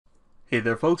Hey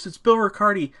there folks, it's Bill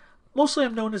Ricardi. Mostly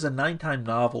I'm known as a 9-time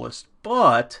novelist,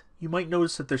 but you might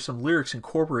notice that there's some lyrics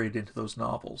incorporated into those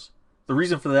novels. The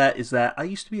reason for that is that I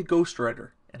used to be a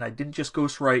ghostwriter, and I didn't just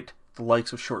ghostwrite the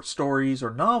likes of short stories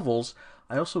or novels,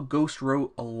 I also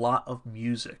ghostwrote a lot of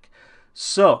music.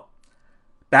 So,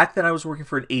 back then I was working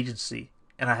for an agency,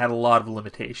 and I had a lot of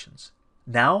limitations.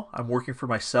 Now I'm working for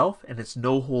myself, and it's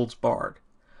no holds barred.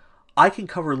 I can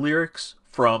cover lyrics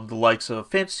from the likes of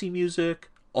fantasy music,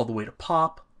 all the way to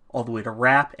pop, all the way to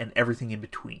rap, and everything in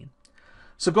between.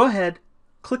 So go ahead,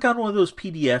 click on one of those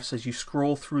PDFs as you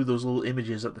scroll through those little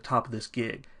images at the top of this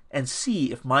gig, and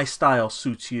see if my style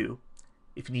suits you.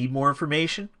 If you need more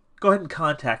information, go ahead and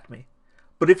contact me.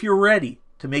 But if you're ready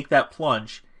to make that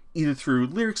plunge, either through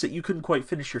lyrics that you couldn't quite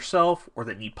finish yourself or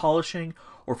that need polishing,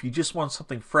 or if you just want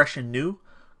something fresh and new,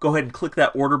 go ahead and click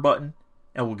that order button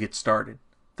and we'll get started.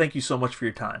 Thank you so much for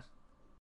your time.